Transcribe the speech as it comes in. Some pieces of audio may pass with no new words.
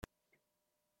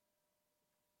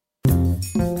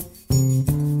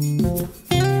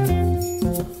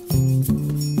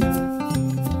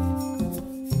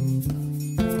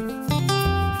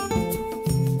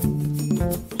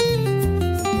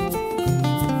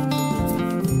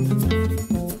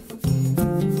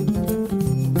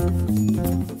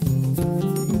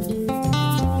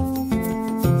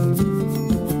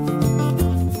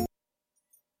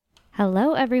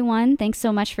Hello, everyone. Thanks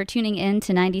so much for tuning in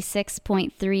to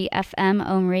 96.3 FM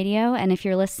Ohm Radio. And if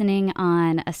you're listening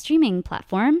on a streaming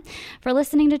platform, for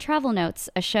listening to Travel Notes,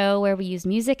 a show where we use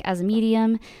music as a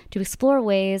medium to explore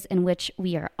ways in which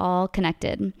we are all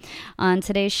connected. On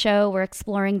today's show, we're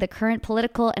exploring the current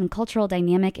political and cultural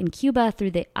dynamic in Cuba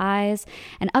through the eyes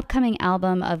and upcoming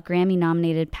album of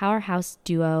Grammy-nominated powerhouse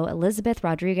duo Elizabeth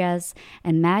Rodriguez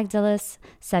and Magdelys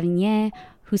Savigne,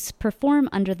 who perform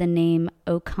under the name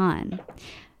OKAN.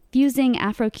 Fusing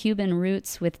Afro-Cuban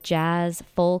roots with jazz,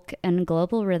 folk, and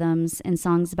global rhythms in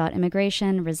songs about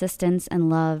immigration, resistance, and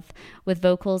love, with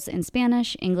vocals in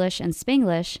Spanish, English, and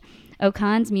Spanglish,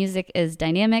 OKAN's music is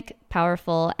dynamic,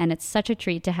 powerful, and it's such a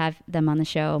treat to have them on the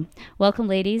show. Welcome,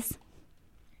 ladies.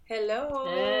 Hello.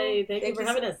 Hey, thank you for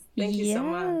having us. Thank you so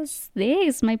much.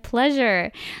 Yes, my pleasure.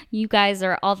 You guys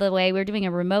are all the way. We're doing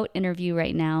a remote interview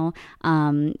right now.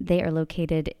 They are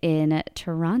located in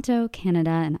Toronto, Canada,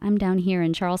 and I'm down here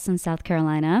in Charleston, South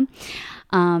Carolina.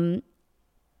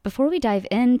 Before we dive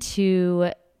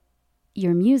into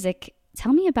your music,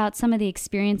 tell me about some of the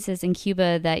experiences in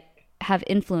Cuba that have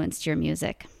influenced your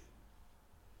music.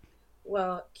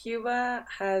 Well, Cuba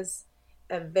has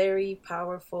a very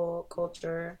powerful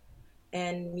culture,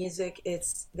 and music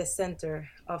is the center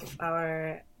of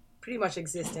our pretty much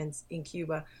existence in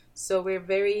Cuba. So we're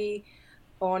very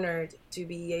honored to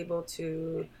be able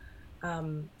to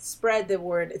spread the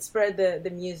word, spread the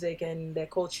music and the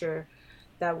culture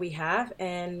that we have,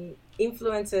 and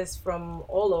influences from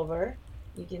all over,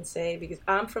 you can say, because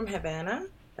I'm from Havana,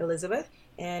 Elizabeth,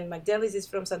 and Magdelys is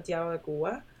from Santeria,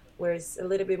 Cuba, where it's a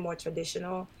little bit more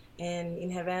traditional. And in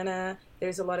Havana,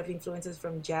 there's a lot of influences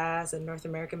from jazz and North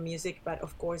American music, but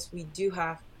of course we do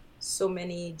have so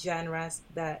many genres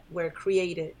that were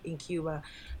created in Cuba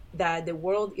that the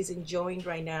world is enjoying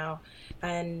right now.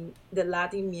 And the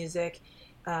Latin music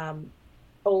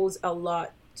owes a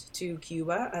lot to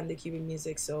Cuba and the Cuban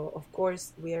music. So of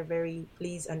course we are very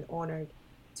pleased and honored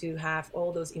to have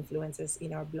all those influences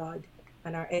in our blood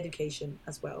and our education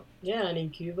as well. Yeah, and in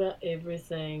Cuba,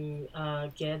 everything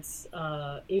gets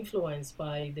influenced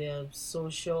by the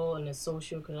social and the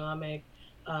socioeconomic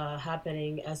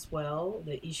happening as well,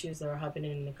 the issues that are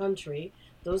happening in the country.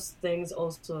 Those things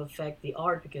also affect the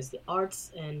art, because the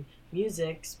arts and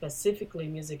music, specifically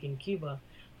music in Cuba,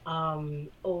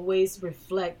 always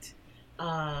reflect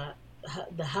the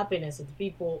happiness of the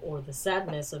people or the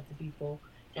sadness of the people,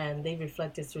 and they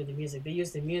reflect it through the music. They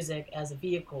use the music as a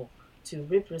vehicle to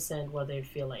represent what they're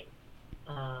feeling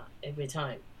every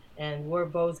time. And we're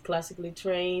both classically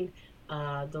trained.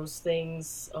 Those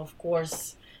things, of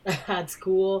course, at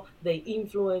school, they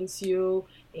influence you,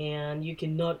 and you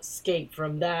cannot escape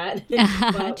from that.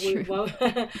 But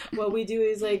what we do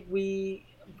is like we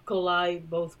collide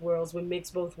both worlds. We mix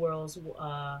both worlds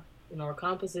in our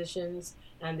compositions,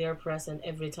 and they're present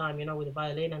every time, with the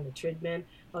violin and the treatment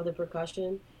of the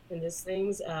percussion. And these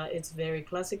things, it's very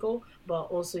classical, but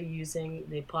also using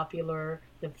the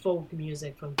folk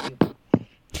music from Cuba.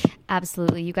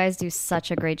 Absolutely. You guys do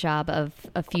such a great job of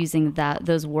fusing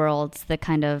those worlds, the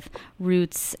kind of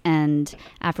roots and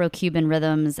Afro-Cuban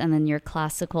rhythms, and then your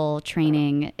classical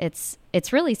training. It's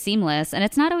really seamless, and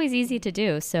it's not always easy to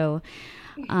do. So,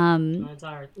 it's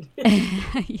hard.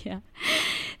 Yeah.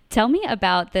 Tell me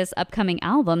about this upcoming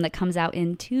album that comes out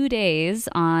in 2 days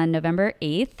on November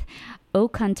 8th.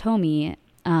 OKAN,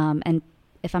 and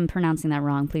if I'm pronouncing that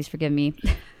wrong, please forgive me.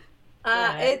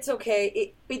 It's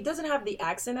okay. It doesn't have the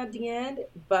accent at the end,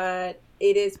 but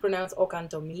it is pronounced OKAN,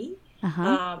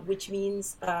 which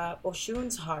means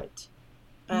Oshun's heart.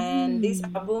 And this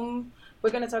album,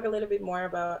 we're going to talk a little bit more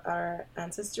about our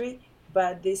ancestry,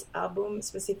 but this album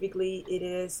specifically, it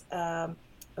is a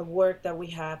work that we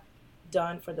have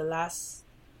done for the last,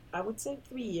 I would say,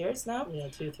 3 years now. Yeah,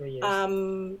 2-3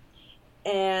 years.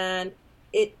 And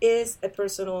it is a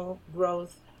personal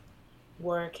growth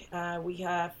work. We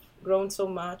have grown so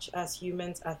much as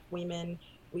humans, as women.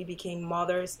 We became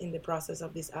mothers in the process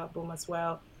of this album as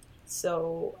well.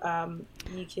 So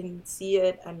you can see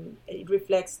it, and it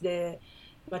reflects the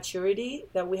maturity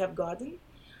that we have gotten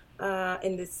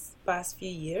in this past few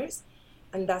years.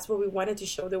 And that's what we wanted to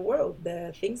show the world,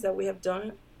 the things that we have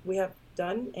done,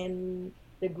 and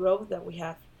the growth that we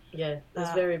have Yeah,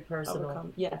 it's very personal.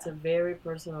 overcome. Yeah. It's a very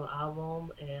personal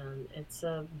album, and it's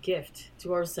a gift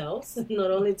to ourselves,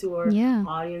 not only to our Yeah.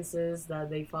 audiences that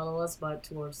they follow us, but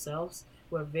to ourselves.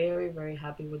 We're very, very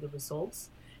happy with the results,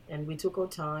 and we took our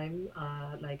time.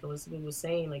 Like Elizabeth was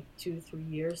saying, like 2, 3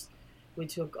 years. We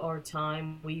took our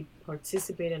time. We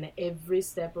participated in every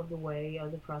step of the way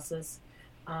of the process,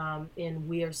 and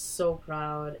we are so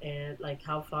proud and like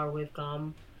how far we've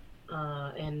come,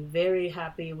 and very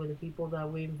happy with the people that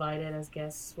we invited as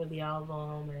guests for the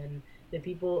album and the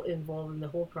people involved in the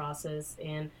whole process.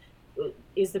 And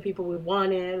it's the people we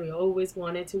always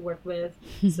wanted to work with.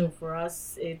 So for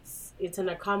us, it's an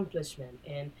accomplishment,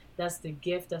 and that's the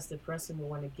gift, that's the present we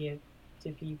want to give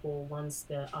to people once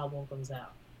the album comes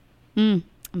out.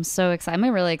 I'm so excited.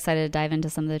 I'm really excited to dive into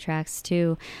some of the tracks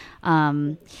too.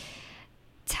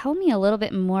 Tell me a little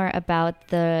bit more about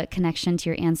the connection to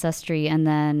your ancestry, and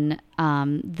then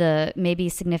the maybe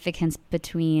significance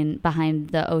behind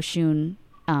the Oshun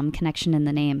connection in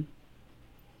the name.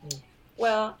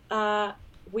 Well,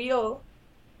 we all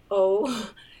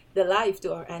owe the life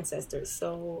to our ancestors,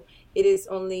 so it is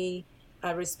only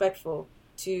respectful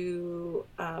to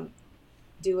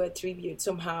do a tribute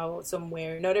somehow,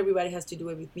 somewhere. Not everybody has to do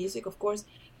it with music, of course,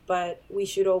 but we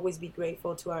should always be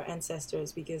grateful to our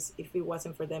ancestors, because if it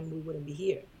wasn't for them, we wouldn't be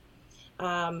here.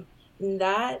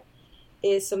 That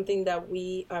is something that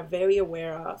we are very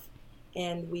aware of,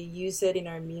 and we use it in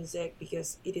our music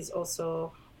because it is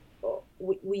also,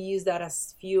 we use that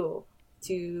as fuel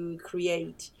to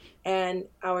create. And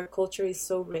our culture is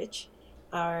so rich,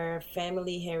 our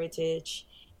family heritage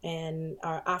and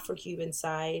our Afro-Cuban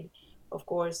side, of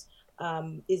course,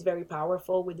 is very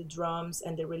powerful with the drums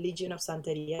and the religion of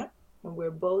Santeria. And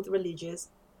we're both religious,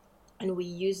 and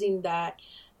we're using that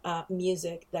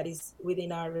music that is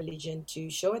within our religion to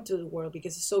show it to the world,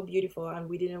 because it's so beautiful, and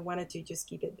we didn't want it to just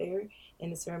keep it there in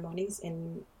the ceremonies,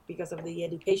 and because of the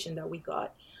education that we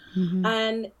got.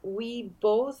 And we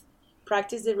both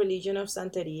practice the religion of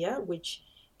Santeria, which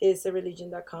is a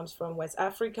religion that comes from West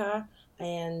Africa,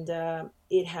 and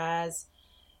it has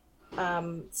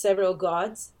several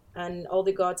gods, and all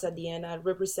the gods at the end are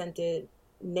represented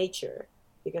nature,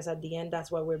 because at the end that's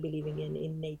what we're believing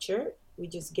in nature. We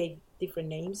just gave different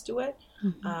names to it,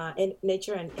 and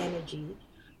nature and energy.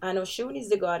 And Oshun is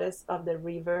the goddess of the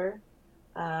river.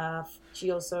 She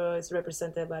also is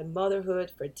represented by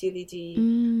motherhood, fertility,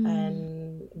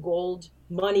 and gold,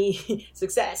 money,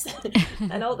 success,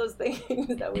 and all those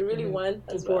things that we really want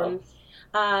as well,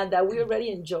 that we already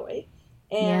enjoy.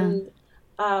 And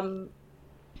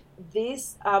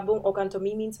this album, OKAN, to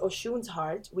me means Oshun's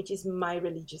heart, which is my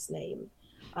religious name.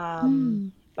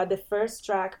 But the first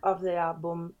track of the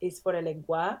album is for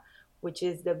Elegua, which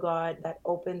is the god that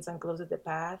opens and closes the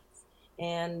paths.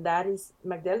 And that is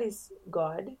Magdelys'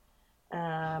 god,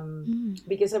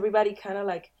 because everybody kind of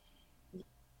like,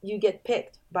 you get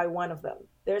picked by one of them.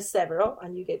 There's several,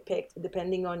 and you get picked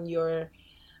depending on your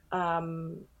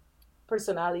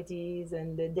personalities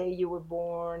and the day you were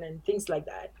born and things like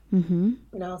that.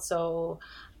 So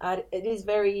it is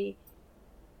very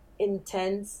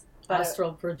intense.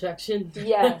 Astral projection.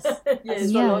 Yes,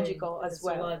 astrological as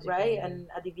well, right? And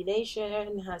a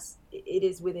divination it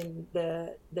is within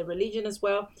the religion as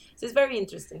well. So it's very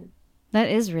interesting. That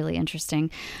is really interesting.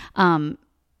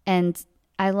 And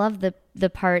I love the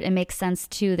part, it makes sense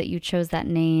too that you chose that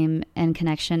name and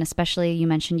connection, especially you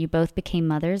mentioned you both became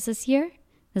mothers this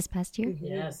past year.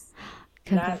 Yes.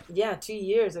 2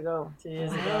 years ago. 2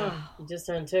 years ago. You just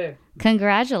turned 2.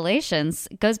 Congratulations.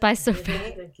 It goes by so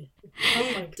fast.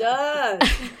 It does.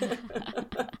 We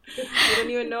don't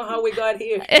even know how we got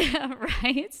here.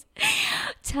 Right?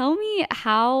 Tell me,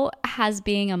 how has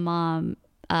being a mom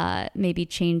maybe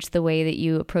changed the way that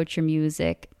you approach your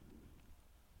music?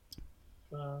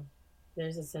 Well,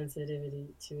 there's a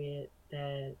sensitivity to it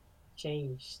that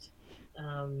changed.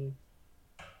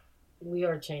 We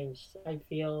are changed. I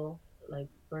feel like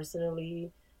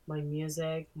personally, my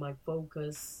music, my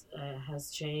focus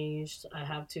has changed. I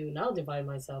have to now divide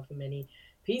myself in many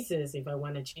pieces if I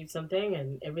want to achieve something,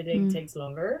 and everything takes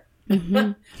longer,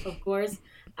 of course.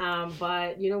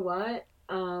 But you know what?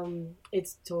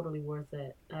 It's totally worth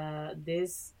it.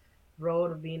 This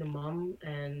road of being a mom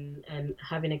and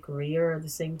having a career at the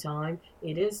same time,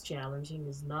 it is challenging.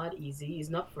 It's not easy. It's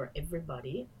not for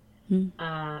everybody.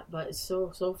 But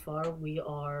so far we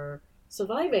are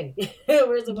surviving.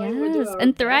 We're surviving. Yes,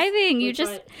 and thriving.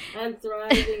 And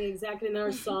thriving, exactly. And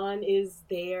our son is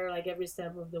there, like every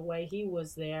step of the way. He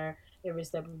was there every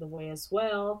step of the way as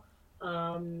well.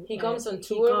 He comes on he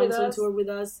tour with comes on us. tour with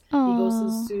us. He goes to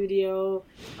the Oh, studio.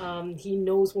 He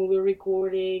knows when we're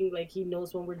recording. Like he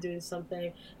knows when we're doing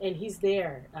something, and he's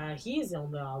there. He's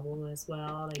on the album as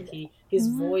well. Like his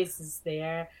voice is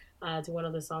there to one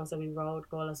of the songs that we wrote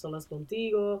called "Las Solas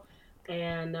Contigo,"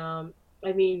 and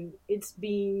I mean it's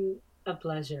been a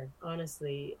pleasure,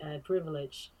 honestly, a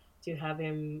privilege to have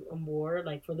him on board,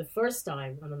 like for the first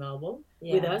time on an album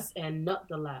with Yeah. us, and not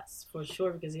the last for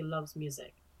sure because he loves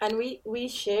music. And we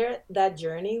share that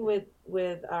journey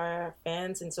with our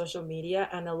fans in social media,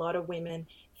 and a lot of women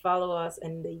follow us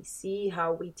and they see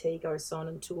how we take our son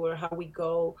on tour, how we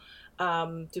go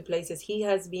to places. He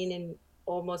has been in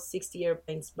almost 60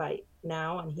 airplanes by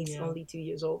now, and he's Yeah. only 2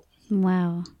 years old,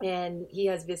 wow. and he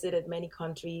has visited many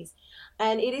countries,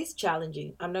 and it is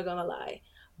challenging, I'm not gonna lie,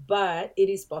 but it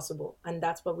is possible, and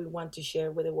that's what we want to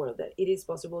share with the world, that it is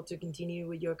possible to continue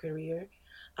with your career.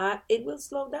 It will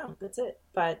slow down, that's it,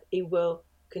 but it will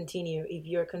continue if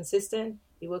you're consistent.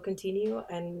 It will continue,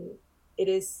 and it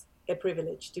is a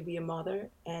privilege to be a mother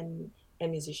and a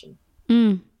musician.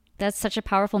 Mm, that's such a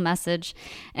powerful message.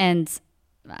 And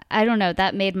I don't know,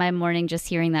 that made my morning just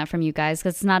hearing that from you guys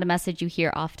because it's not a message you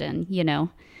hear often, you know?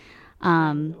 I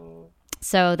Um, know.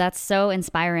 so that's so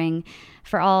inspiring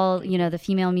for all, you know, the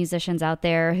female musicians out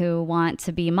there who want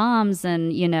to be moms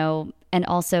and, you know, and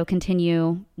also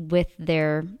continue with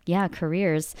their, yeah,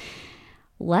 careers.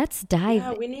 Let's Yeah,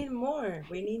 dive. we need more.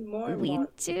 We need more, We more, more,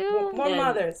 do. more And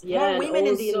mothers, yeah, more and women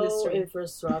in the also industry.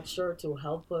 infrastructure to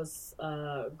help us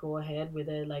go ahead with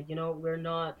it. Like, you know, we're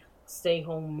not stay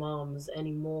home moms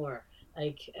anymore.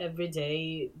 Like every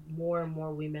day more and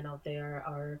more women out there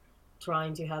are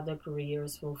trying to have their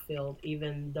careers fulfilled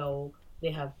even though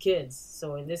they have kids.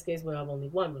 So in this case we have only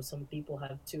one, but some people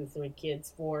have two, three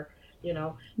kids, four, you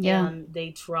know, Yeah. and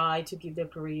they try to keep their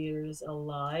careers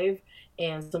alive,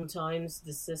 and sometimes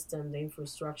the system, the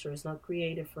infrastructure is not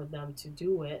created for them to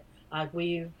do it. Like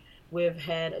we've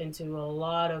had into a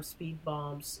lot of speed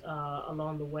bumps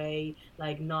along the way,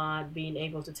 like not being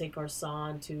able to take our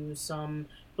son to some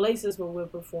places where we're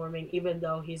performing even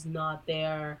though he's not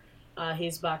there.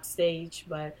 He's backstage,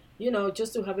 but you know,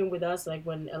 just to have him with us, like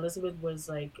when Elizabeth was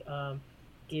like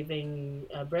giving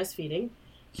breastfeeding,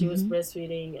 she was Hmm.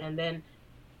 breastfeeding, and then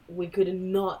we could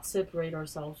not separate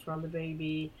ourselves from the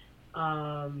baby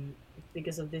um,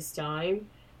 because of this time.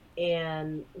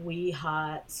 And we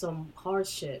had some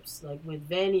hardships, like with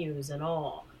venues and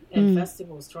all, and Mm,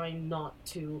 festivals, trying not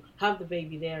to have the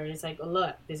baby there. And it's like, oh,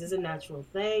 look, this is a natural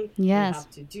thing. We yes. have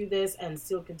to do this and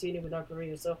still continue with our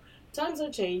career. So times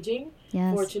are changing,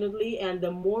 Yes. fortunately, and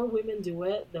the more women do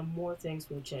it, the more things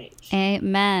will change.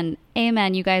 Amen.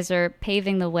 Amen. You guys are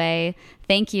paving the way.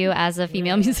 Thank you as a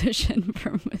female Yeah. musician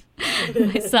for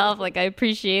myself. Like, I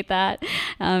appreciate that.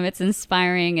 It's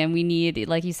inspiring. And we need,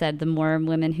 like you said, the more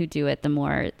women who do it, the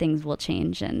more things will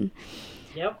change. And,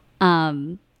 Yep.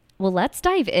 um, well, let's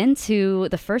dive into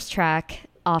the first track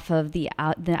off of the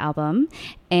album.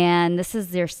 And this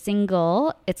is their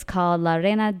single. It's called La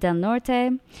Reina del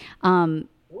Norte. Um,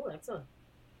 Oh, excellent.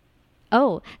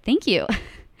 oh, thank you.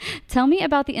 Tell me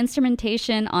about the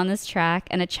instrumentation on this track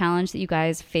and a challenge that you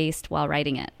guys faced while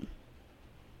writing it.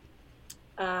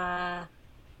 Uh,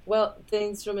 well, the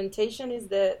instrumentation is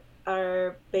that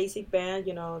our basic band,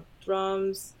 you know,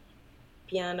 drums,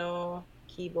 piano,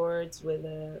 keyboards with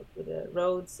the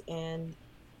Rhodes, and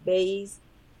bass,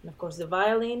 and of course the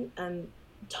violin, and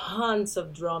tons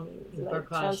of drumming, like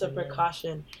tons of Percussion, yeah.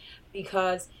 percussion,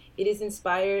 because it is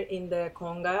inspired in the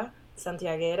conga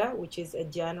santiaguera, which is a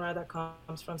genre that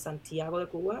comes from Santiago de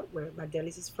Cuba, where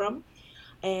Magdelys is from.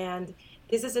 And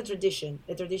this is a tradition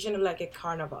of like a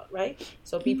carnival, right?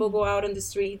 So people go out on the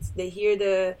streets, they hear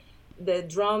the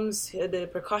drums, the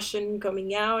percussion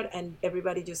coming out, and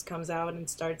everybody just comes out and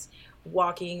starts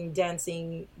walking,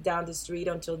 dancing down the street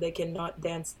until they cannot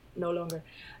dance no longer.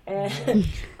 And,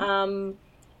 um,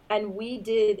 and we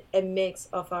did a mix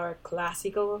of our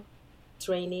classical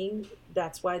training.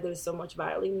 That's why there's so much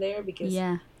violin there, because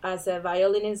Yeah. as a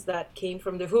violinist that came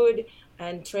from the hood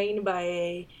and trained by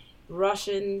a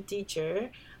Russian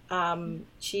teacher,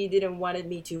 she didn't wanted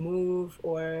me to move,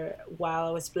 or while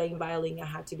I was playing violin, I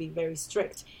had to be very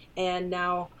strict. And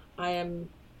now I am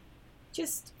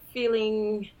just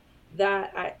feeling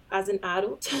that as an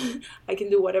adult, I can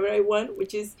do whatever I want,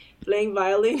 which is playing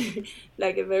violin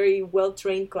like a very well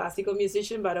trained classical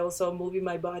musician, but also moving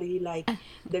my body like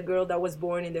the girl that was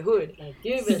born in the hood. Like,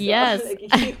 give it. Yes. Like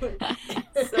a human.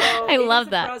 So I it love is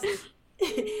a that. process.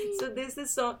 So this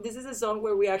is a song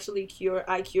where we actually cure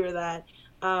that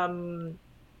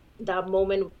that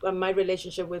moment of my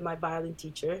relationship with my violin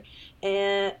teacher,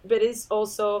 and but it's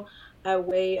also a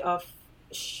way of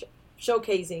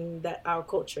showcasing that our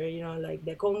culture, like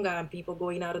the conga and people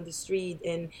going out on the street.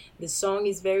 And the song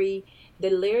is the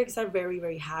lyrics are very,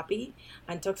 very happy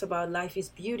and talks about life is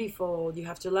beautiful. You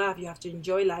have to laugh, you have to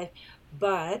enjoy life.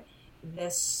 But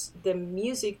the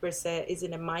music per se is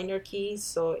in a minor key,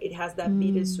 so it has that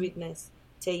bittersweetness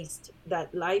taste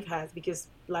that life has, because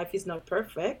life is not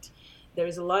perfect. There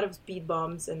is a lot of speed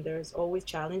bumps and there's always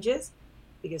challenges,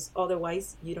 because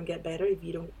otherwise you don't get better if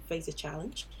you don't face a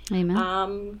challenge.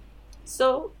 Amen.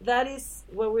 So that is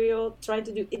what we're all trying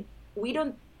to do. We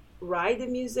don't write the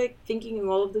music thinking of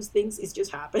all of those things. It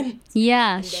just happens.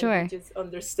 Yeah, and sure. We just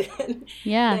understand.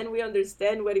 Yeah. Then we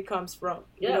understand where it comes from.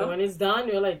 Yeah, when it's done,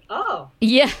 you're like, oh.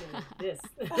 Yeah. This.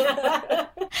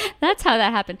 That's how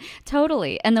that happened.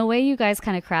 Totally. And the way you guys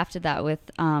kind of crafted that with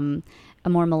a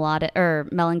more melodic or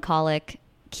melancholic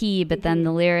key, but then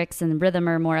the lyrics and rhythm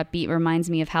are more upbeat, reminds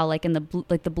me of how like in the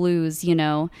blues,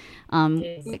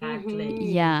 Exactly.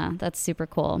 Yeah, that's super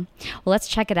cool. Well, let's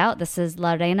check it out. This is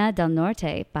La Reina del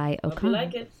Norte by OKAN. Hope you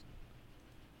like it.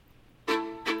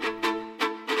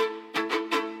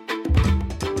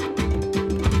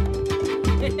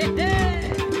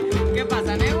 ¿Qué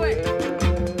pasa, güey?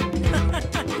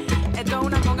 Esto es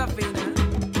una conga fina.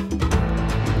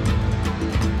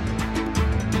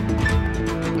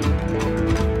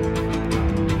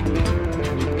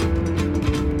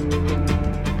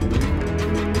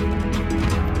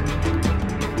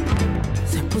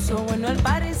 Bueno, el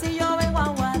party si yo vengo a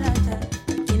guaracha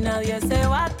y nadie se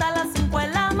va hasta las 5 de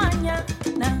la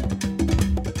mañana.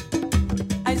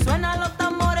 Ahí suenan los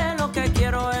tambores, lo que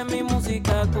quiero es mi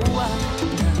música cubana.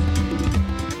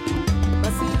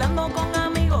 Vacilando con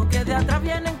amigos que de atrás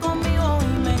vienen conmigo y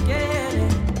me quieren.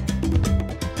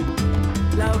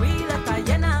 La vida está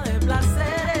llena de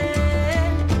placeres.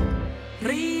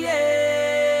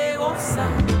 Ríe, goza.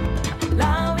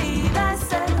 La vida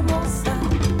es hermosa.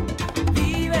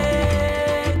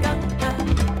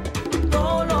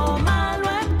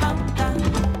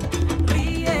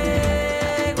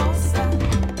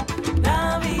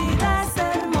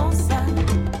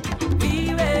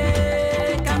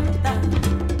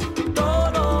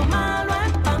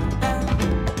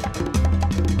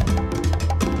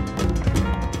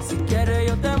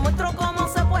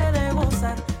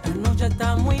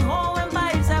 Está muy joven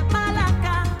para irse para la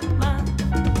cama.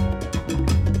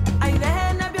 Ay, deje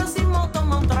el nerviosismo,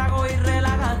 toma un trago y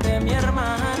relájate, mi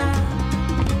hermana.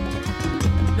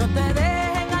 No te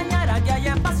dejes engañar, aquí hay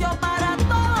espacio para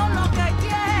todo lo que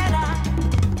quieras.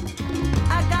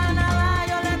 A Canadá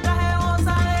yo le traje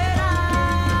gozadera.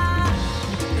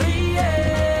 Ríe,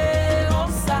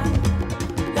 goza,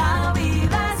 la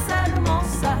vida es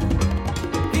hermosa.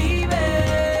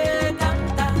 Vive,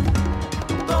 canta.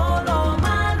 Todo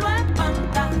malo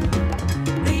espanta,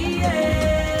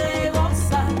 ríe,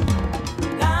 goza,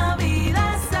 la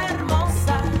vida es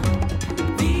hermosa,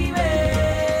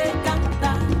 vive,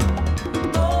 canta,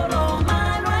 todo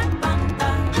malo espanta.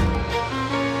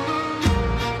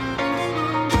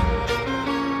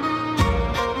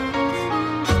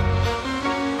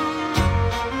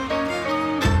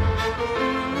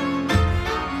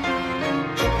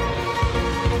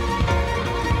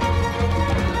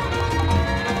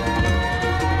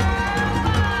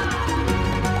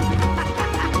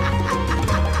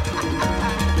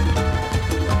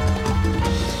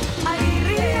 Ay,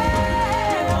 ríe,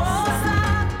 goza,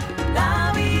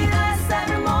 la vida es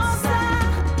hermosa,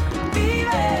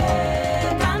 vive,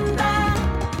 canta,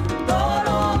 todo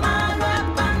lo malo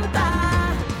espanta.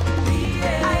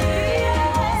 Ríe,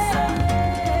 goza,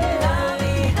 la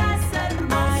vida es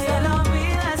hermosa, la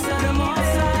vida es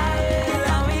hermosa,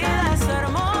 la vida es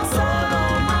hermosa, todo lo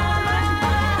malo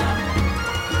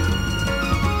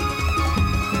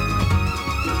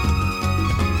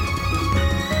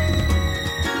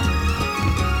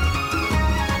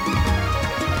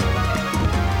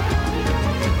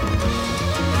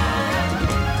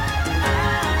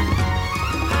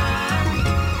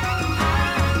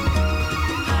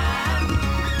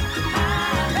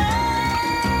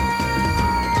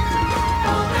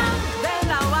de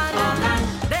La Habana,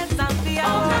 de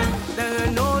Santiago,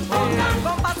 del norte,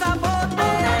 con pasaporte,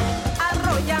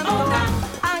 arrollando,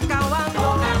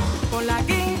 acabando, con la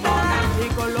quinta y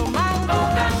con los mangos,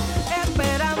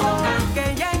 esperando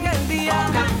que llegue el día,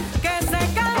 que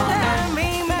se cante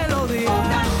mi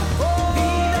melodía.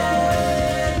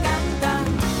 Vive, canta,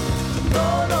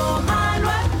 todo malo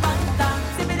espanta.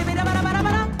 Sí, mira, para.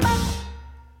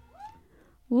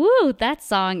 Woo, that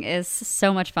song is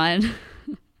so much fun.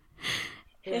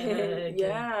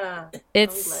 Yeah.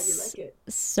 It's I'm glad you like it.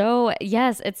 so,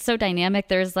 yes, it's so dynamic.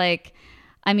 There's like,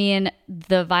 I mean,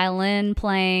 the violin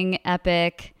playing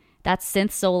epic, That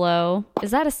synth solo.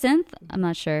 Is that a synth? I'm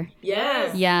not sure.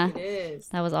 Yes. Yeah. It is.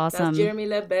 That was awesome. That's Jeremy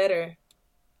Ledbetter.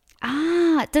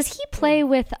 Does he play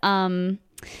with Darnell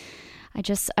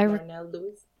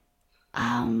Lewis.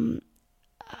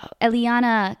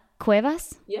 Eliana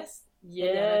Cuevas? Yes.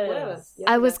 Yes.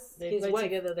 Yes. They play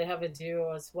together. They have a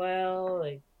duo as well.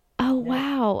 Like, Oh,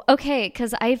 wow. Okay,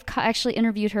 because I've actually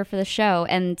interviewed her for the show,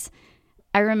 and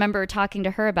I remember talking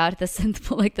to her about the synth,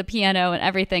 like the piano and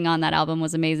everything on that album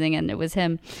was amazing, and it was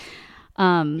him.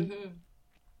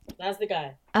 that's the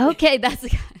guy. Okay, that's the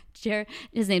guy.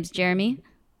 His name's Jeremy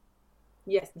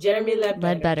Yes, Jeremy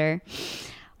Ledbetter.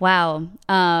 Wow.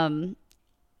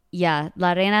 Yeah,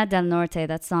 La Reina del Norte,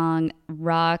 that song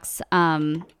rocks.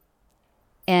 And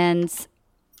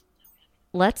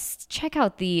let's check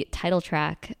out the title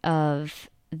track of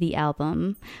the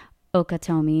album,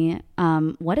 Okatomi.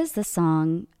 What is this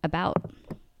song about?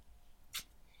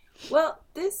 Well,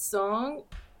 this song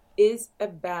is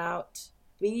about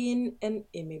being an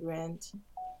immigrant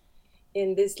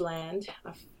in this land,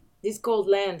 this cold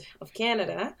land of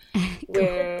Canada,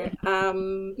 where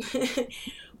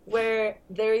where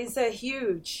there is a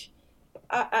huge,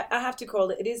 I have to call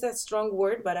it is a strong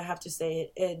word, but I have to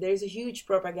say it, there's a huge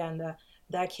propaganda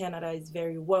that Canada is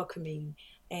very welcoming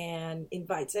and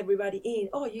invites everybody in.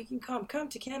 Oh, you can come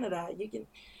to Canada.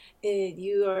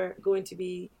 You are going to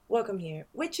be welcome here,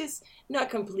 which is not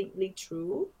completely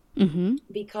true,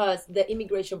 because the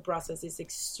immigration process is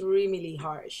extremely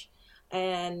harsh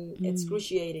and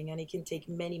excruciating, and it can take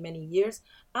many, many years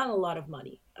and a lot of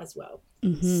money as well.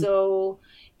 So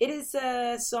it is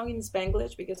a song in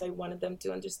Spanglish because I wanted them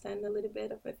to understand a little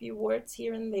bit of a few words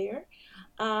here and there.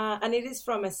 And it is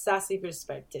from a sassy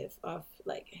perspective of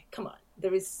like, come on,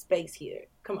 there is space here.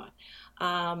 Come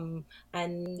on.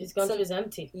 And This country is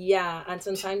empty. yeah, and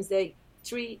sometimes they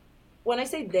treat, when I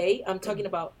say they, I'm talking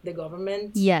about the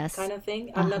government kind of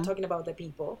thing. I'm not talking about the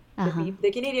people.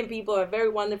 The Canadian people are very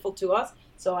wonderful to us,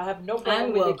 so I have no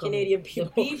problem with the Canadian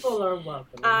people. The people are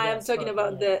welcome. I'm talking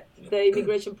about the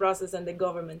immigration process and the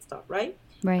government stuff, right?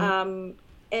 Right.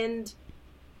 And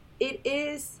it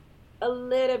is a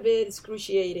little bit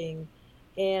excruciating,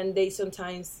 and they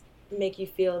sometimes make you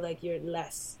feel like you're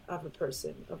less of a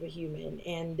person, of a human,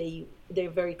 and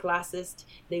they're very classist.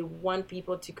 They want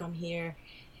people to come here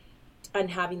and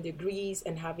having degrees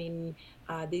and having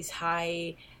this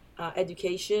high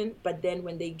education, but then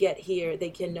when they get here, they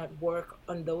cannot work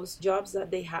on those jobs that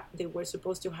they were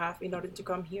supposed to have in order to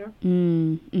come here,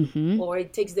 or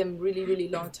it takes them really, really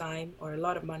long time or a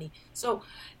lot of money. So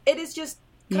it is just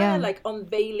kind of like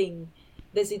unveiling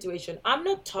the situation. I'm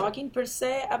not talking per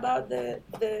se about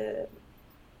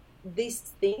these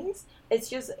things. It's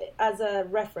just as a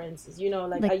reference,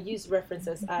 like I use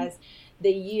references as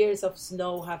the years of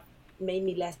snow have made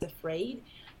me less afraid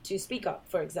to speak up,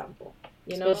 for example.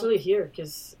 Especially here,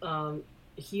 because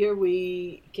here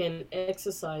we can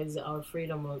exercise our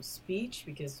freedom of speech,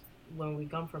 because when we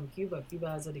come from Cuba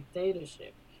has a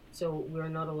dictatorship, so we're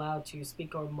not allowed to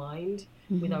speak our mind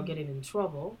without getting in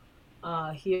trouble.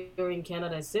 Here in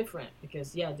Canada it's different,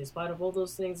 because despite of all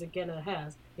those things that Canada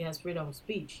has, it has freedom of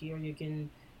speech. Here you can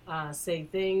say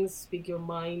things, speak your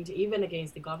mind, even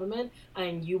against the government,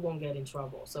 and you won't get in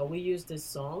trouble. So we use this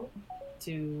song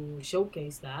to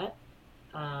showcase that,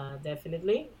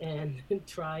 definitely, and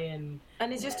try and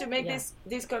it's just to make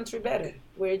this country better.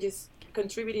 We're just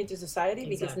contributing to society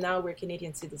because now we're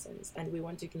Canadian citizens and we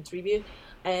want to contribute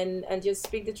and just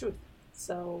speak the truth.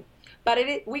 So, but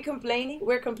we're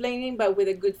complaining, but with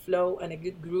a good flow and a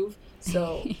good groove,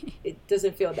 so it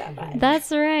doesn't feel that bad.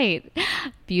 That's right.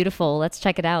 Beautiful. Let's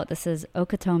check it out. This is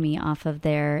Okatomi off of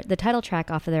the title track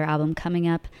off of their album, coming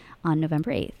up on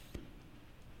November 8th.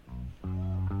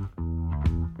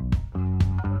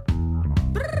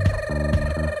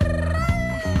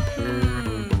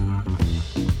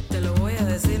 Te lo voy a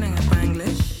decir en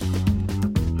Spanglish.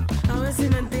 A ver si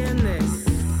me entiendes.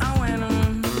 Ah, bueno.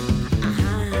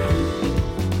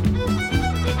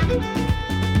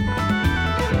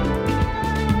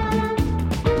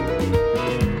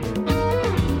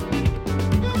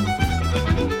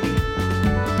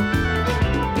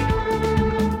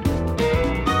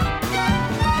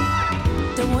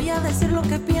 Te voy a decir lo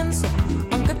que pienso,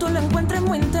 aunque tú lo encuentres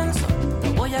muy intenso. Te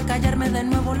voy a callarme de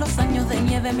nuevo, los años de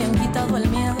nieve me han quitado el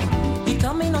miedo. Y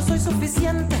Tommy no soy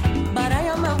suficiente, but I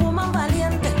am a woman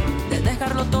valiente. De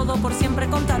dejarlo todo por siempre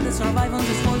con tal de survive on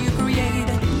this world you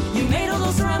created. You made all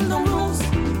those random rules,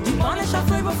 you punish a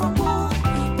flavor for cool.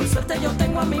 Por suerte yo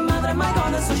tengo a mi madre, my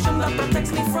goddess, ocean that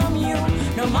protects me from you.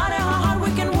 No matter how hard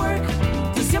we can work,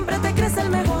 tú siempre te crees el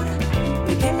mejor.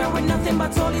 We came here with nothing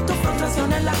but soul, y tus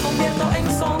frustraciones las convierto en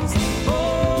songs. Oh,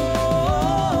 oh,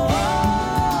 oh, oh.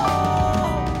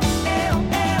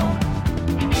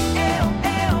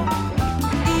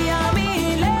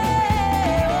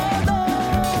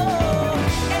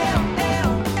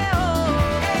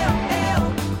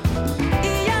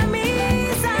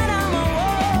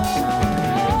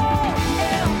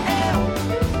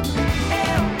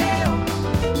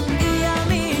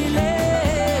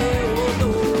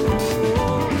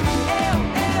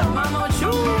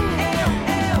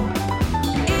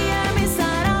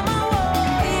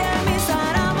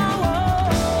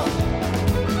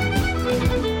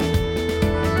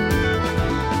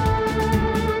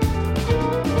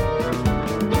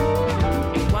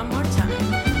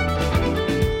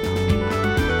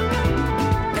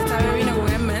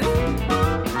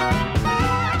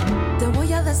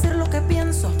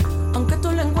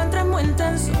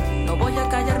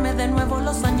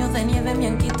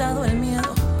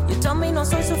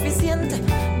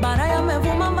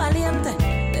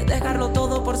 darlo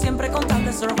todo por siempre con tal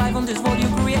de survive on this world you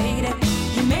created.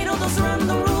 You made all those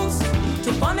random rules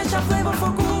to punish a flavor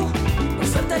for cool. Por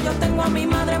suerte yo tengo a mi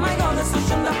madre, my God, the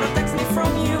solution that protects me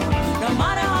from you. No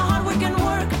matter how hard we can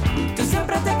work, tú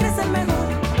siempre te crees el mejor.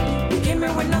 You came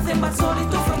here with nothing but soul y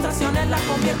tus frustraciones las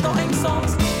convierto en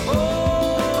songs.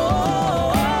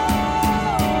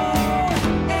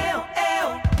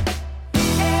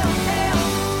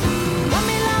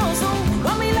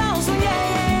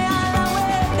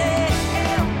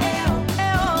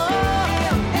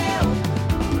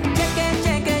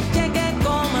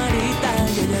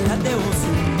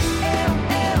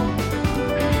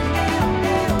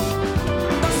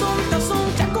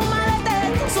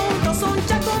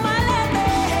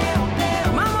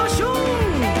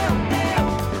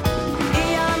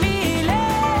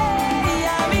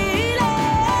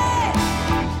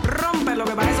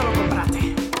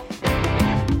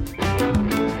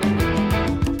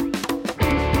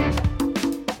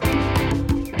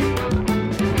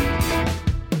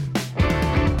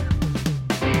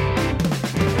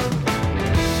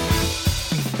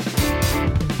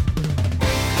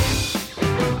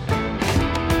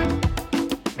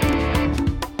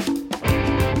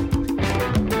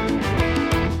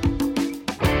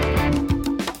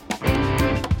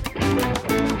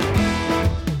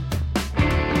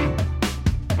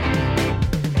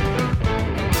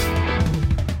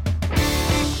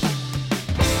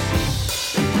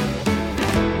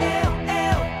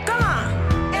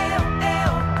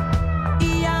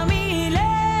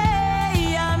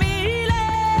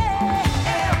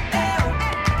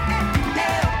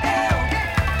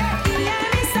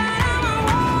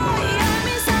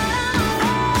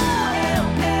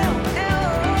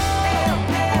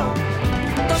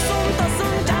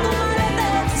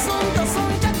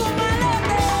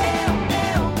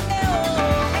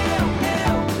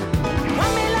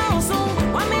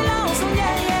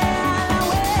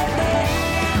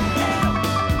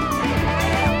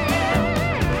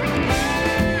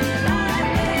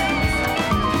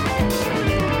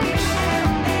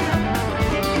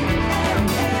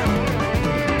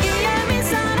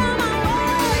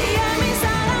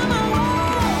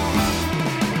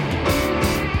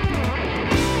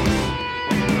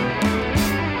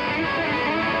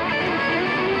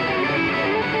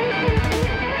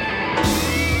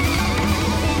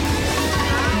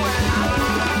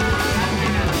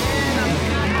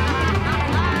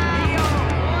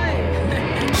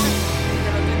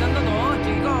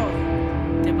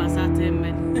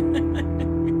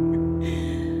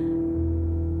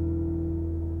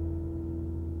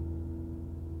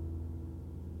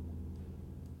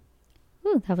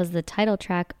 That was the title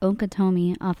track,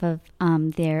 Okatomi, off of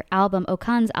their album,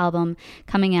 OKAN's album,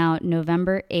 coming out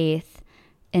November 8th,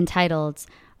 entitled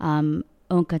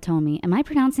Okatomi. Am I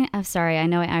pronouncing it? I'm sorry, I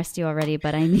know I asked you already,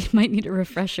 but I might need a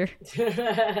refresher.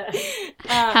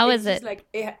 How is it? Like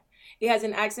it has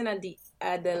an accent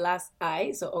at the last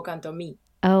I, so Okatomi.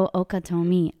 Oh,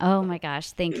 Okatomi. Oh my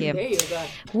gosh, thank you. There you go.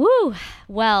 Woo!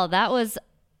 Well, that was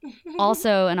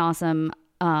also an awesome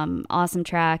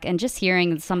track, and just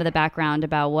hearing some of the background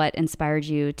about what inspired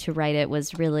you to write it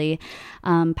was really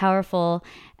powerful.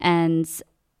 And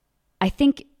I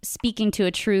think speaking to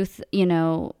a truth, you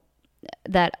know,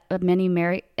 that many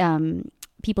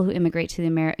people who immigrate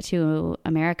to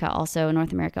America, also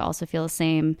North America, also feel the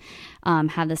same,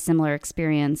 have the similar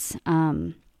experience.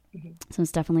 So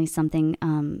it's definitely something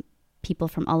people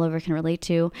from all over can relate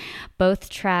to.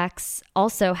 Both tracks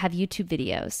also have YouTube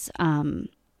videos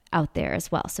out there as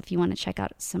well. So if you want to check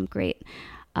out some great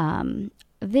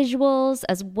visuals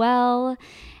as well.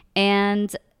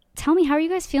 And tell me, how are you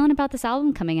guys feeling about this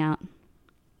album coming out?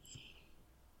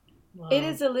 Wow. It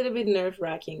is a little bit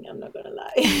nerve-wracking, I'm not gonna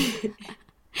lie.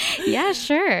 Yeah,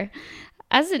 sure.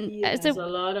 There's a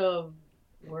lot of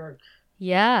work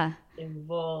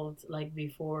involved, like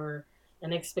before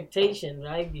an expectation,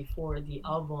 right? Before the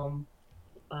album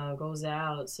goes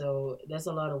out. So there's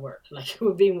a lot of work. Like,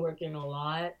 we've been working a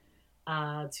lot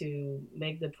to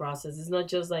make the process. It's not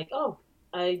just like, oh,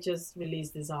 I just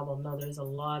released this album. No,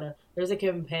 there's a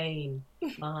campaign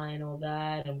behind all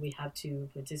that, and we have to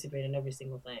participate in every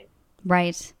single thing.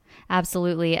 Right.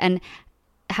 Absolutely. And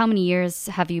how many years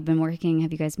have you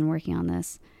guys been working on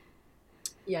this?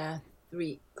 Yeah,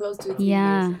 close to 3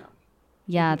 years now.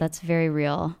 Yeah, that's very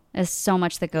real. There's so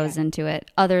much that goes into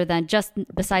it, other than just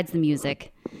besides the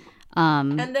music.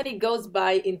 And then it goes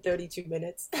by in 32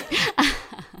 minutes.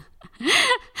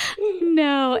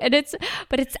 No,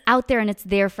 but it's out there and it's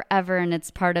there forever, and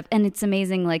it's part of, and it's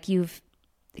amazing. Like, you've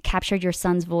captured your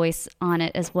son's voice on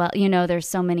it as well. You know, there's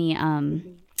so many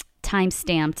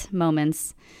time-stamped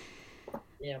moments.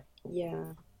 Yeah.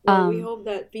 Well, we hope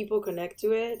that people connect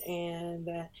to it and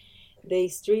that they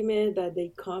stream it, that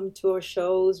they come to our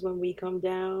shows when we come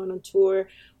down on tour.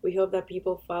 We hope that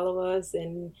people follow us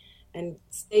and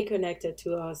stay connected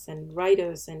to us and write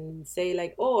us and say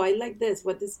like, oh, I like this.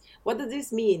 What does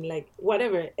this mean? Like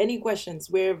whatever, any questions.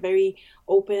 We're very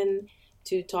open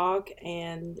to talk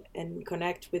and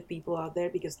connect with people out there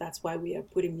because that's why we are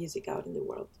putting music out in the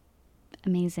world.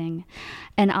 Amazing.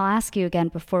 And I'll ask you again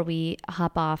before we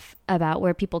hop off about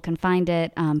where people can find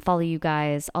it, follow you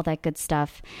guys, all that good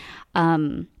stuff.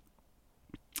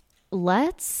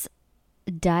 Let's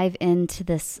dive into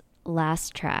this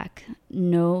last track,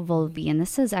 No Volví. And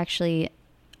this is actually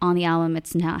on the album.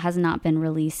 It's now has not been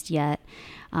released yet.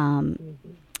 And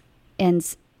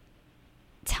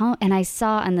I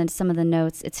saw in some of the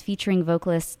notes, it's featuring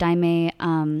vocalist Daime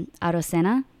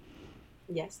Arocena.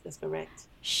 Yes, that's correct.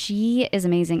 She is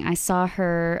amazing. I saw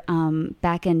her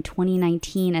back in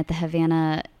 2019 at the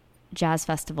Havana Jazz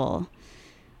Festival.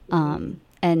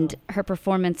 And her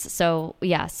performance, so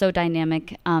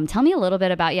dynamic. Tell me a little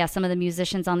bit about, some of the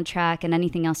musicians on the track and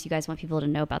anything else you guys want people to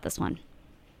know about this one.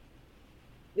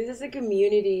 This is a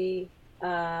community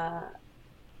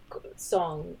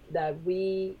song that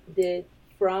we did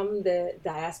from the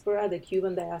diaspora, the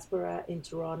Cuban diaspora in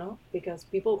Toronto, because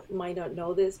people might not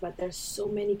know this, but there's so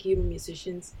many Cuban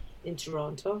musicians in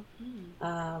Toronto.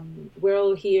 We're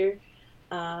all here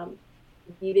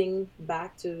giving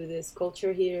back to this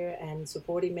culture here and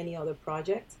supporting many other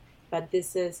projects. But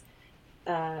this was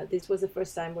the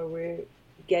first time where we're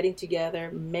getting together,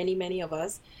 many of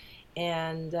us,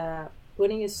 and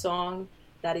putting a song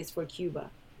that is for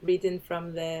Cuba, written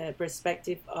from the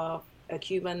perspective of a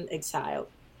Cuban exile,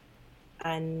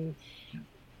 and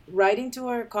writing to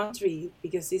our country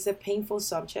because it's a painful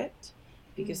subject,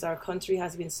 because our country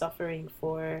has been suffering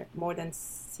for more than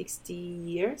 60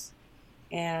 years,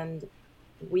 and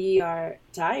we are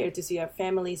tired to see our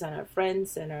families and our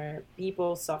friends and our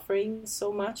people suffering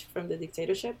so much from the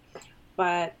dictatorship.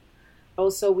 But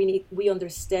also we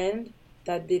understand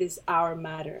that this is our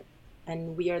matter,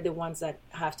 and we are the ones that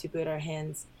have to put our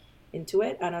hands into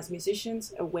it. And as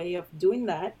musicians, a way of doing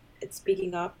that, it's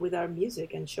speaking up with our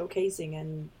music and showcasing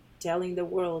and telling the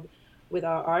world with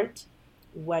our art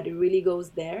what really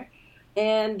goes there.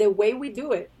 And the way we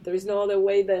do it, there's no other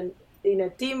way than in a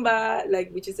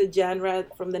timba, which is a genre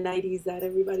from the 90s that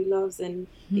everybody loves, and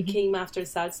it came after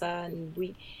salsa, and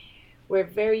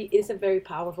it's a very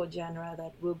powerful genre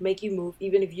that will make you move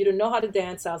even if you don't know how to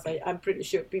dance salsa. I'm pretty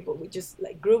sure people would just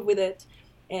groove with it,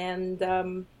 and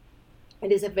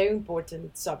it is a very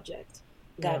important subject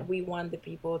that we want the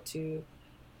people to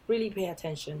really pay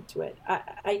attention to it.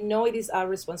 I know it is our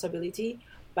responsibility,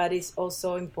 but it's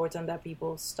also important that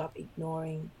people stop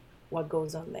ignoring what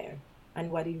goes on there and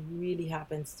what it really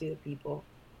happens to the people.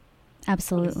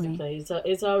 Absolutely.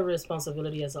 It's our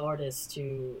responsibility as artists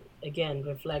to, again,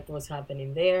 reflect what's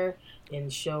happening there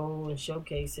and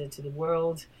showcase it to the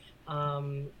world.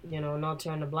 Not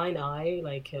turn a blind eye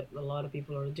like a lot of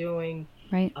people are doing.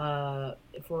 Right.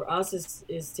 For us,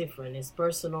 it's different. It's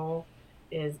personal.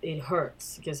 It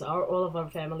hurts because all of our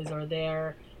families are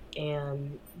there,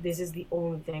 and this is the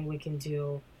only thing we can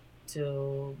do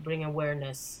to bring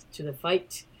awareness to the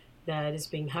fight that has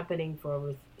been happening for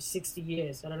over 60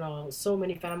 years. I don't know, so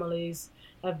many families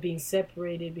have been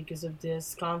separated because of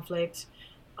this conflict,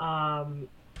 and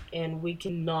we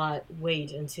cannot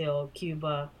wait until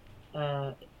Cuba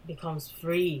becomes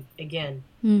free again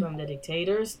from the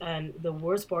dictators. And the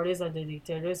worst part is that the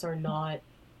dictators are not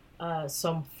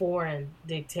some foreign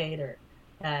dictator.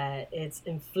 It's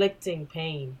inflicting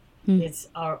pain. It's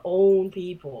our own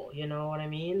people, you know what I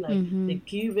mean? The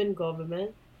Cuban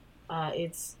government,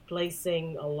 it's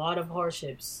placing a lot of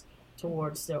hardships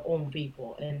towards their own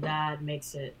people, and that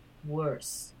makes it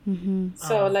worse.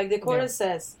 So the chorus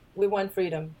says, we want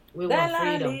freedom. We want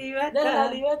freedom. De la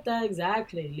libertad,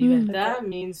 exactly. Libertad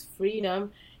means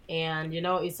freedom, and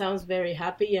it sounds very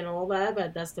happy and all that,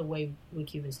 but that's the way we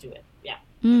Cubans do it. Yeah.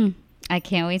 I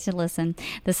can't wait to listen.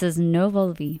 This is No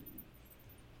Volví.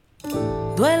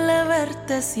 Duele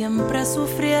verte siempre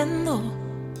sufriendo,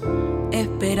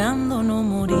 esperando no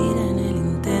morir en el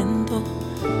intento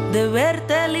de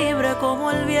verte libre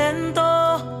como el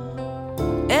viento.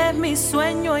 Es mi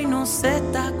sueño y no se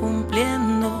está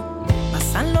cumpliendo.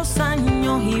 Pasan los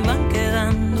años y van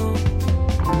quedando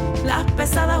las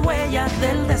pesadas huellas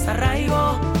del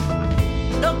desarraigo.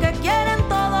 Lo que quieren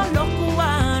todos los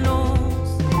cubanos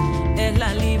es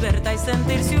la libertad y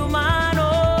sentirse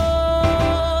humanos.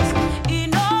 Y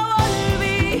no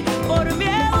volví por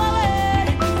miedo a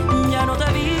ver, ya no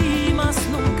te vi más,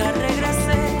 nunca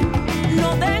regresé. No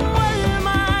tengo el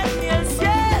mar ni el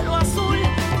cielo azul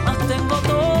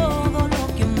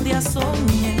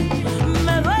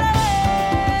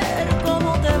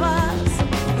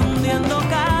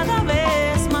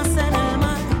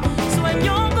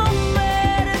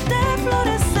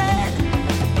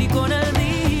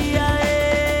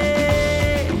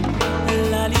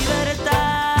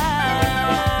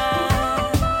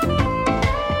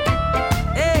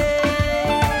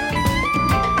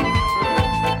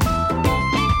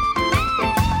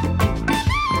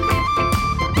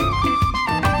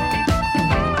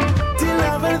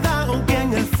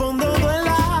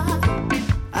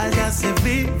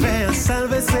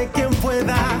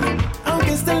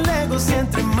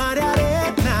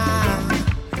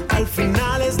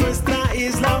es nuestra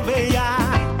isla bella,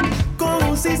 con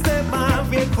un sistema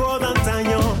viejo de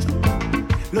antaño.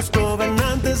 Los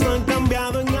gobernantes no han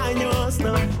cambiado en años,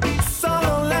 no.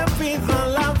 Solo le pido a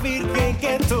la Virgen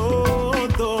que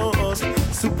todos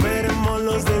superemos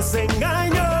los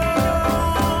desengaños.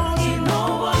 Y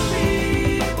no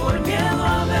volví por miedo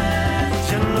a ver.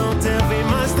 Ya no te vi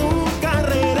más, nunca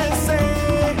regresé.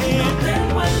 No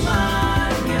tengo el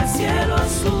mar ni el cielo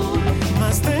azul,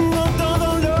 Más tengo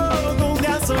todo lo que un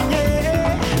día soñé.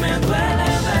 me duele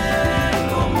ver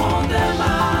cómo te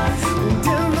vas.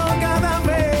 Entiendo cada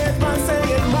vez más en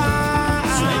el mar.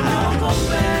 Sueño con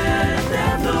verte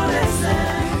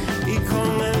florecer. Y con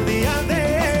el día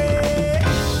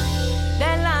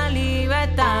De la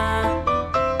libertad.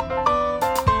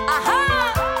 Ajá.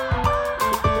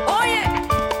 Oye.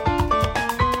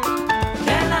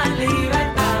 De la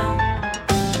libertad.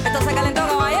 Esto se calentó,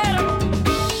 caballero.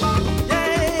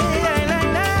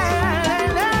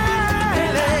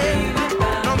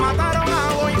 Nos mataron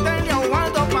a Boitel y a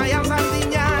Ubaldo Payán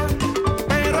Sardiña,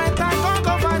 pero está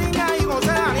Coco Fariña y José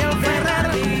Daniel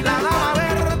Ferrer, la dama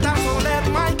Berta Soler,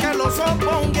 Michael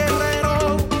Osopo, un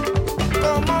guerrero,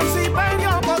 como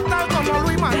Ciperio Postal, como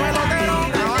Luis Manuel Otero.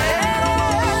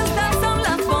 Estas son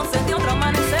las voces de otro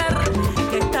amanecer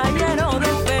que está lleno de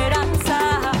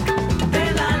esperanza.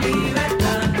 De la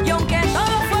libertad. Y aunque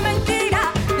todo fue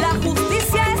mentira, la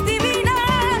justicia es divina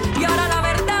y ahora la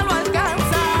verdad lo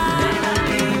alcanza. De la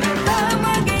libertad.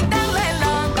 Vamos a quitarle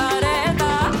la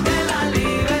careta. De la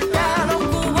libertad. Los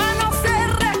cubanos se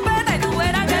respetan y tú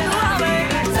verás que no va a haber.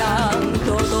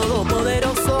 Santo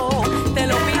Todopoderoso, te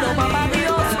lo pido, papá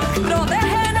Dios,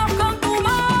 protégenos con tu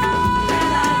mano. De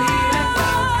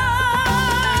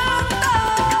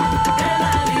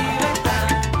la libertad.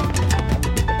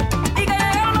 Y que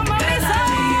lleguen los mamisas.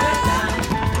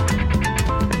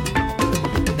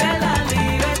 De la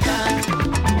libertad.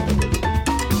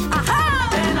 Ajá.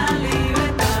 De la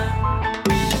libertad.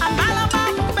 Ambala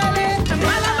Bambele,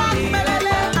 ambala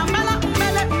Bambele, ambala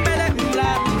Bambele, bla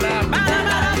bla, bala bala,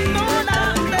 bala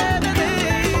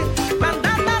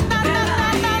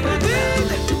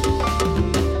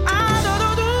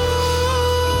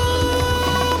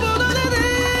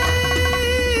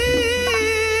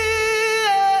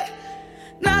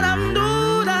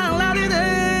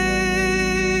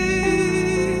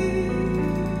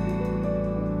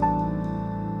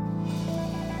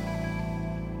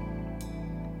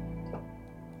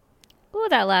Ooh,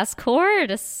 that last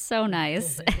chord is so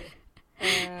nice.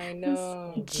 I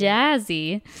know.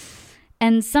 Jazzy.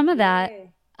 And some of that,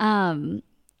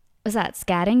 was that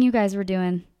scatting you guys were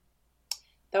doing?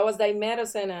 That was Daime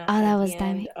Rosena. Oh, that at was the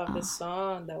end Daime. of the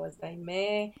song. That was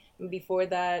Daime. And before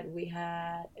that, we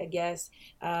had, I guess,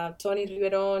 Tony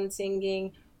Riveron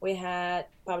singing. We had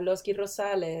Pavlovsky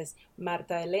Rosales,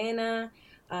 Marta Elena.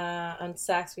 On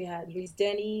sax, we had Luis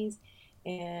Denis.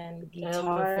 And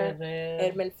guitar,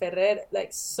 Hermel Ferrer.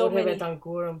 Like so Jorge many.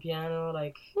 Betancourt on piano,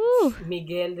 like Ooh.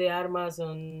 Miguel de Armas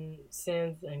on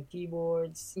synth and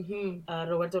keyboards,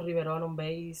 Roberto Riveron on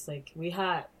bass. Like we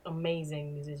had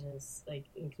amazing musicians like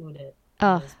included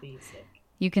Oh. in this piece. Like,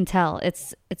 You can tell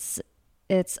it's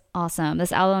awesome.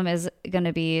 This album is going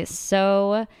to be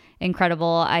so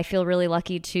incredible. I feel really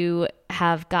lucky to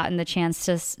have gotten the chance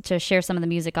to share some of the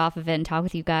music off of it and talk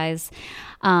with you guys.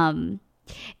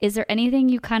 Is there anything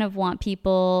you kind of want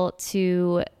people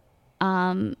to,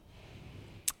 know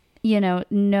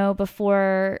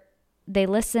before they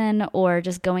listen or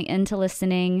just going into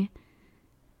listening?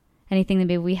 Anything that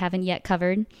maybe we haven't yet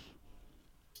covered?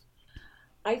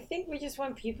 I think we just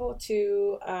want people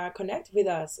to connect with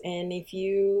us. And if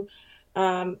you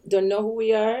don't know who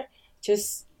we are,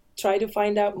 just try to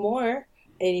find out more.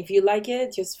 And if you like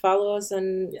it, just follow us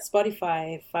on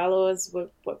Spotify. Follow us,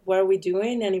 what are we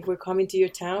doing? And if we're coming to your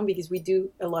town, because we do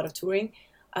a lot of touring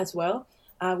as well,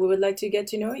 we would like to get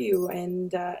to know you.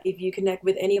 And if you connect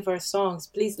with any of our songs,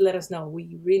 please let us know.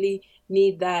 We really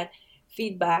need that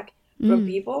feedback from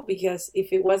people, because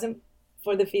if it wasn't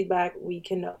for the feedback, we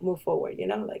cannot move forward.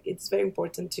 Like it's very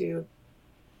important to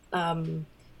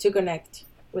connect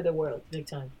with the world. big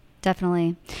time.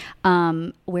 Definitely.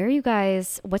 Where are you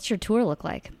guys? What's your tour look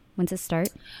like? When's it start?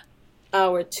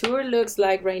 Our tour looks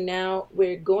like right now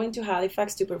we're going to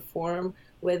Halifax to perform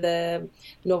with the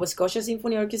Nova Scotia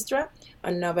Symphony Orchestra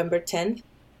on November 10th.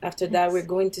 After that, we're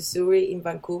going to Surrey in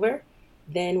Vancouver.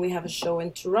 Then we have a show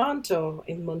in Toronto,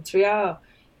 in Montreal,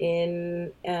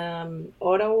 in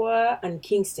Ottawa, and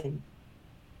Kingston.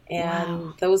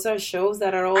 And those are shows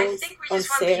that are all on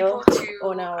sale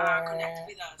on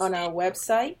our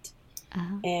website,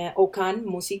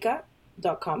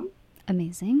 OKANmusica.com.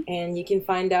 Amazing. And you can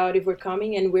find out if we're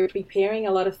coming, and we're preparing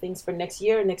a lot of things for next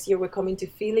year. Next year we're coming to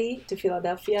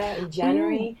Philadelphia in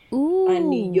January, and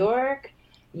New York.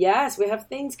 Yes, we have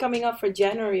things coming up for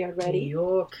January already. New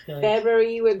York.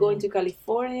 February we're going to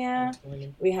California.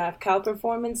 We have Cal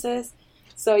performances.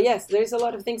 So yes, there's a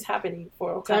lot of things happening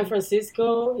for OKAN. San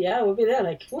Francisco, yeah, we'll be there.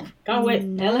 Like, can't wait.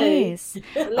 Nice.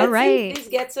 Let's All right. see if this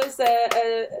gets us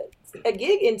a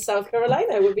gig in South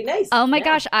Carolina. It would be nice. Oh my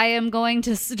gosh, I am going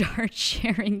to start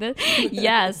sharing this.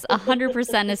 Yes,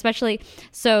 100%, especially.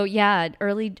 So yeah,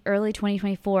 early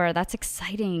 2024. That's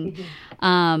exciting.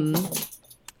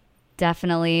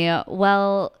 Definitely.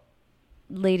 Well,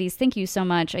 ladies, thank you so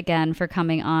much again for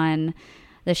coming on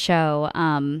the show.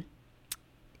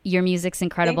 Your music's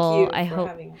incredible. Thank you for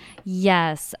having us.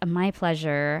 Yes, my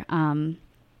pleasure.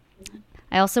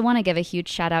 I also want to give a huge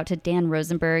shout out to Dan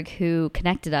Rosenberg, who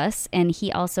connected us, and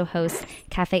he also hosts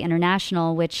Cafe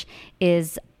International, which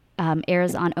is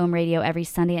airs on Ohm Radio every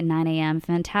Sunday at 9 a.m.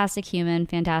 Fantastic human,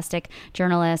 fantastic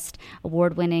journalist,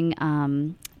 award-winning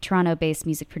Toronto-based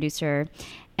music producer.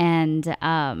 And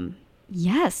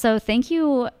so thank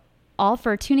you all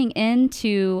for tuning in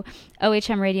to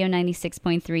OHM Radio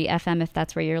 96.3 FM if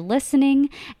that's where you're listening,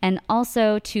 and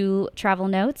also to Travel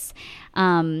Notes.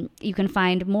 You can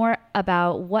find more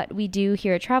about what we do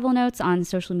here at Travel Notes on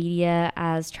social media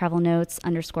as Travel Notes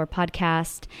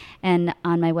 _podcast, and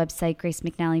on my website, Grace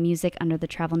McNally Music, under the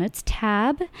Travel Notes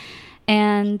tab.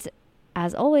 And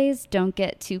as always, don't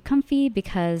get too comfy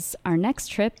because our next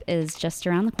trip is just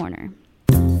around the corner.